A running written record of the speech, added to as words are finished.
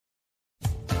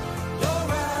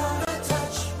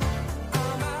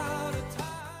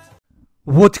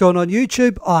What's going on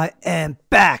YouTube? I am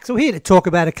back. So we're here to talk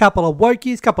about a couple of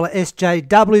wokies, a couple of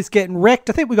SJWs getting wrecked.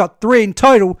 I think we got 3 in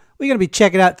total. We're going to be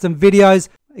checking out some videos.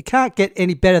 It can't get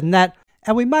any better than that.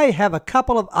 And we may have a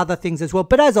couple of other things as well.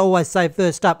 But as I always say,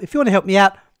 first up, if you want to help me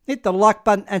out, hit the like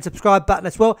button and subscribe button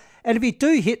as well. And if you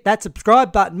do hit that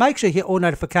subscribe button, make sure you hit all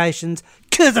notifications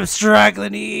because I'm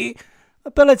struggling here.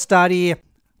 But let's start here.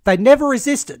 They never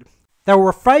resisted. They were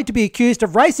afraid to be accused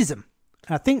of racism.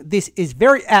 And I think this is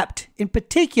very apt, in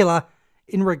particular,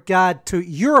 in regard to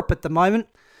Europe at the moment.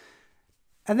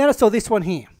 And then I saw this one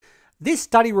here. This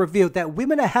study revealed that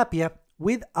women are happier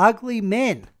with ugly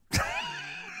men.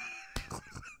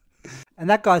 And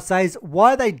that guy says,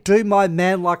 why they do my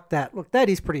man like that? Look, that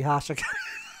is pretty harsh. Okay?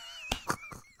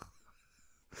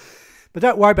 But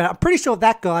don't worry about it. I'm pretty sure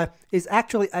that guy is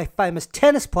actually a famous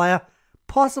tennis player,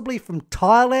 possibly from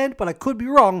Thailand, but I could be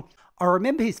wrong. I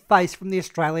remember his face from the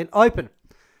Australian Open.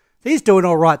 He's doing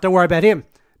all right. Don't worry about him.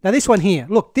 Now this one here.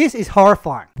 Look, this is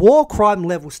horrifying. War crime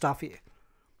level stuff here.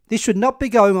 This should not be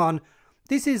going on.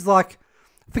 This is like,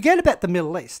 forget about the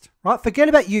Middle East, right? Forget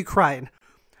about Ukraine.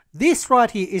 This right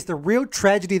here is the real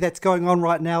tragedy that's going on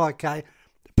right now, okay?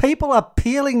 People are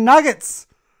peeling nuggets.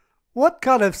 What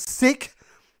kind of sick,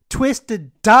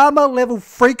 twisted, Dharma level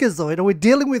freakazoid are we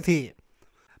dealing with here?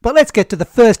 But let's get to the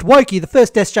first wokie, the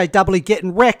first SJW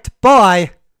getting wrecked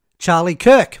by Charlie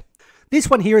Kirk. This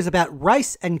one here is about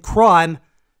race and crime.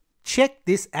 Check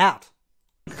this out.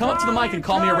 Come up to the mic and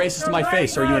call me a racist to my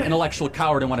face, or are you an intellectual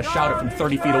coward and want to shout it from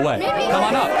 30 feet away? Come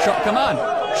on up. Come on.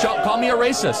 Call me a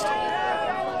racist.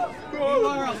 You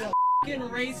are a fucking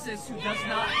racist who does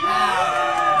not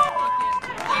have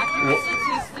accurate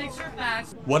statistics or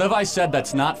facts. What have I said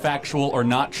that's not factual or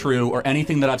not true, or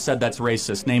anything that I've said that's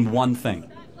racist? Name one thing.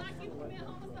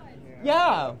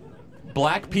 Yeah.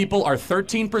 Black people are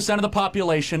 13% of the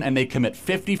population, and they commit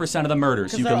 50% of the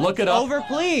murders. You can look it up. Over,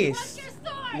 please.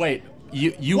 Wait,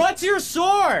 you. What's your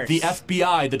source? The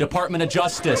FBI, the Department of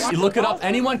Justice. You look it up.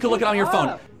 Anyone can look it on your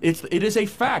phone. It is a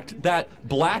fact that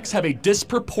blacks have a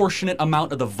disproportionate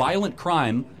amount of the violent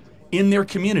crime in their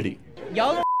community.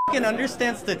 Y'all don't fucking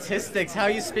understand statistics. How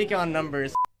you speak on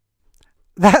numbers?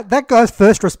 That guy's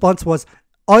first response was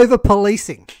over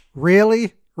policing.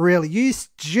 Really? Really? You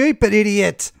stupid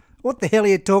idiot. What the hell are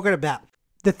you talking about?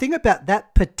 The thing about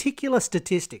that particular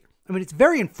statistic, I mean, it's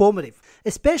very informative,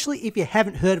 especially if you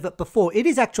haven't heard of it before. It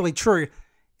is actually true.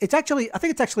 I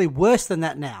think it's actually worse than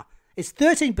that now. It's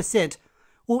 13%.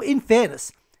 Well, in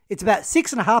fairness, it's about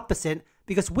 6.5%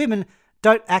 because women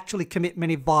don't actually commit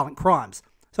many violent crimes.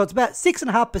 So it's about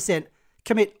 6.5%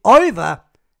 commit over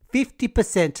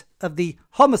 50% of the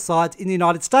homicides in the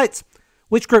United States.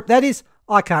 Which group that is,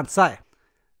 I can't say.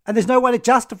 And there's no way to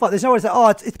justify, there's no way to say, oh,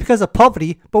 it's because of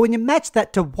poverty. But when you match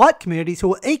that to white communities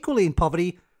who are equally in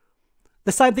poverty,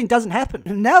 the same thing doesn't happen.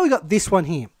 And now we got this one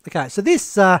here. Okay, so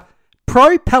this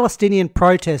pro-Palestinian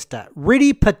protester,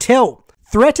 Riddhi Patel,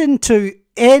 threatened to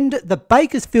end the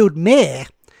Bakersfield mayor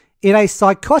in a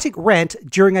psychotic rant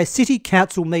during a city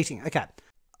council meeting. Okay,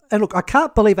 and look, I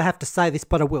can't believe I have to say this,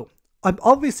 but I will. I'm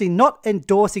obviously not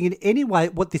endorsing in any way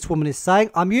what this woman is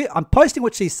saying. I'm posting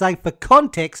what she's saying for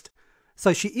context.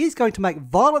 So she is going to make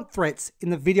violent threats in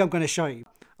the video I'm going to show you.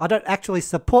 I don't actually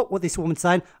support what this woman's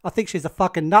saying. I think she's a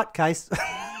fucking nutcase.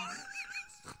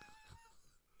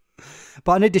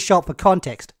 But I need to show it for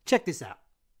context. Check this out.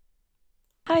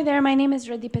 Hi there, my name is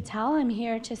Riddhi Patel. I'm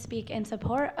here to speak in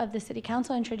support of the City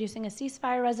Council introducing a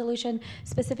ceasefire resolution,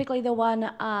 specifically the one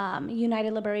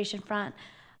United Liberation Front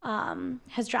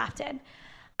has drafted.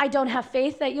 I don't have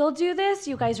faith that you'll do this.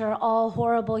 You guys are all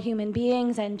horrible human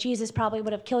beings, and Jesus probably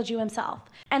would have killed you himself.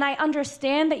 And I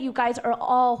understand that you guys are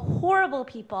all horrible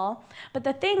people, but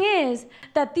the thing is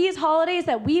that these holidays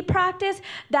that we practice,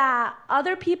 that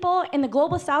other people in the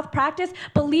global south practice,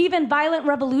 believe in violent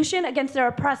revolution against their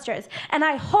oppressors. And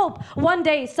I hope one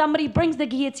day somebody brings the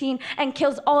guillotine and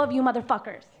kills all of you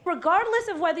motherfuckers. Regardless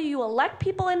of whether you elect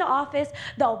people into office,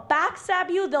 they'll backstab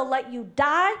you, they'll let you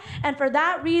die, and for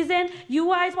that reason, you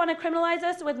guys want to criminalize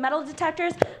us with metal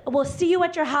detectors, we'll see you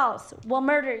at your house. We'll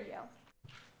murder you.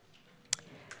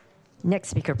 Next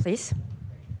speaker, please.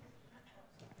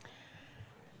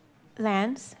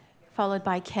 Lance, followed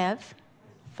by Kev,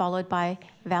 followed by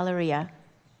Valeria.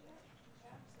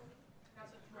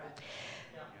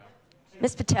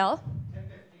 Ms. Patel,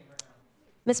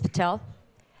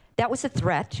 that was a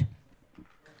threat,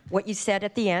 what you said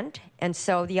at the end, and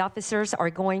so the officers are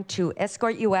going to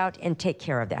escort you out and take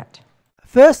care of that.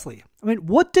 Firstly, I mean,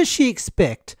 what does she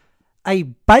expect a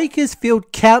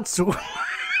Bakersfield council,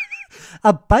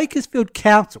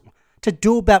 to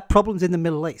do about problems in the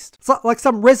Middle East? It's like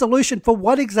some resolution for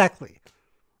what exactly,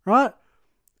 right?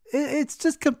 It's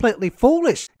just completely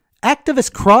foolish.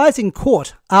 Activist cries in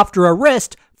court after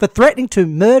arrest for threatening to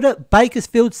murder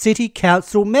Bakersfield City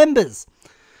Council members.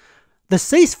 The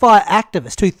ceasefire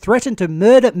activist who threatened to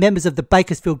murder members of the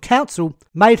Bakersfield Council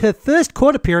made her first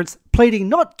court appearance pleading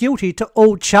not guilty to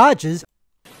all charges.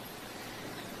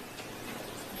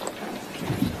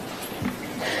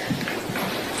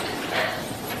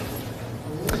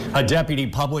 A deputy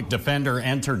public defender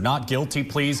entered not guilty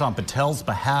pleas on Patel's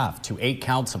behalf to 8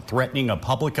 counts of threatening a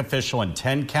public official and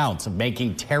 10 counts of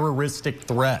making terroristic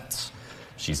threats.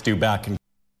 She's due back in.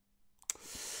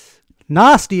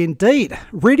 Nasty indeed.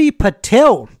 Riddhi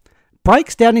Patel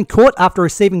breaks down in court after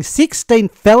receiving 16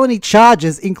 felony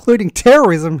charges, including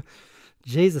terrorism.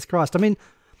 Jesus Christ. I mean,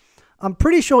 I'm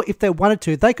pretty sure if they wanted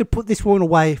to, they could put this woman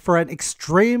away for an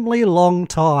extremely long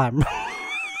time.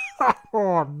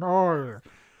 Oh, no.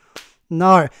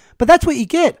 No. But that's what you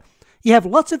get. You have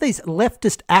lots of these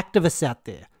leftist activists out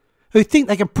there who think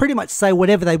they can pretty much say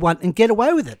whatever they want and get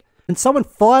away with it. And someone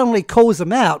finally calls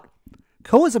them out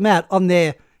on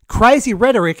their crazy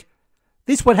rhetoric.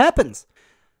 This is what happens.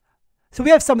 So we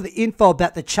have some of the info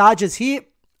about the charges here.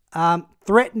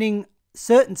 Threatening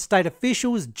certain state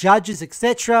officials, judges,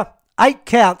 etc. 8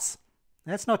 counts.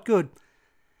 That's not good.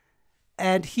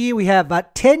 And here we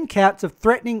have 10 counts of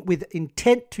threatening with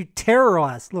intent to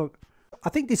terrorize. Look, I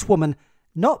think this woman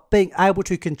not being able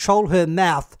to control her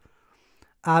mouth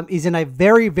is in a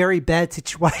very, very bad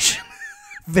situation.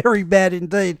 Very bad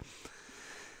indeed.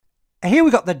 And here we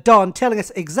got the Don telling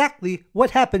us exactly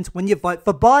what happens when you vote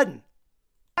for Biden.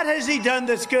 What has he done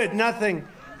that's good? Nothing.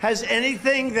 Has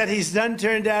anything that he's done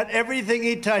turned out? Everything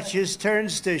he touches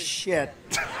turns to shit.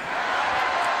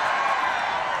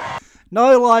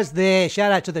 No lies there.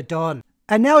 Shout out to the Don.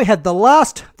 And now we have the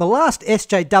last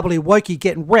SJW wokey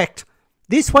getting wrecked.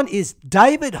 This one is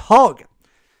David Hogg.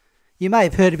 You may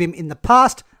have heard of him in the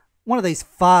past. One of these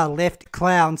far left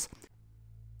clowns.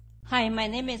 Hi, my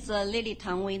name is Lily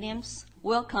Tang Williams.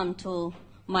 Welcome to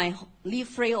my Live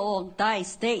Free or Die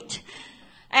state.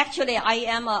 Actually, I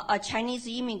am a Chinese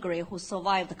immigrant who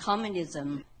survived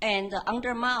communism. And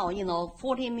under Mao,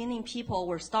 40 million people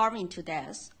were starving to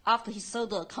death after he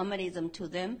sold communism to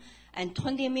them. And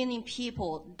 20 million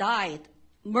people died,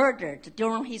 murdered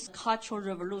during his Cultural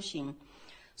Revolution.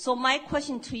 So my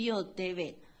question to you,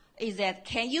 David, is that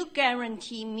can you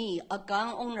guarantee me, a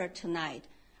gun owner tonight,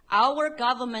 our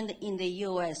government in the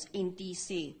U.S., in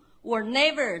D.C., will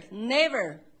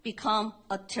never become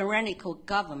a tyrannical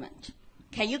government?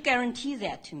 Can you guarantee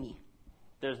that to me?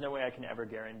 There's no way I can ever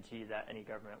guarantee that any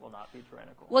government will not be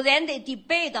tyrannical. Well, then the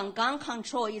debate on gun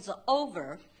control is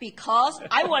over because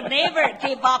I will never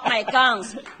give up my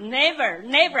guns. Never.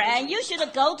 And you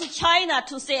should go to China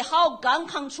to see how gun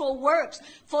control works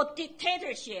for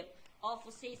dictatorship of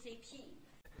CCP.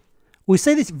 We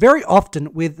see this very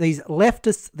often with these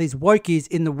leftists, these wokies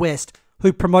in the West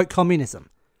who promote communism.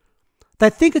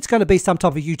 They think it's going to be some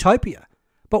type of utopia.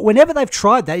 But whenever they've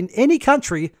tried that in any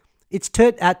country, it's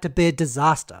turned out to be a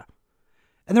disaster.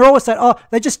 And they're always saying, oh,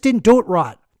 they just didn't do it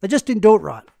right.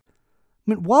 I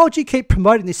mean, why would you keep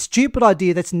promoting this stupid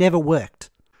idea that's never worked?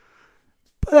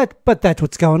 But that's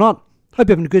what's going on. Hope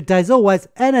you're having a good day as always.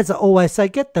 And as I always say,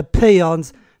 get the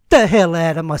peons the hell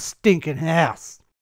out of my stinking house.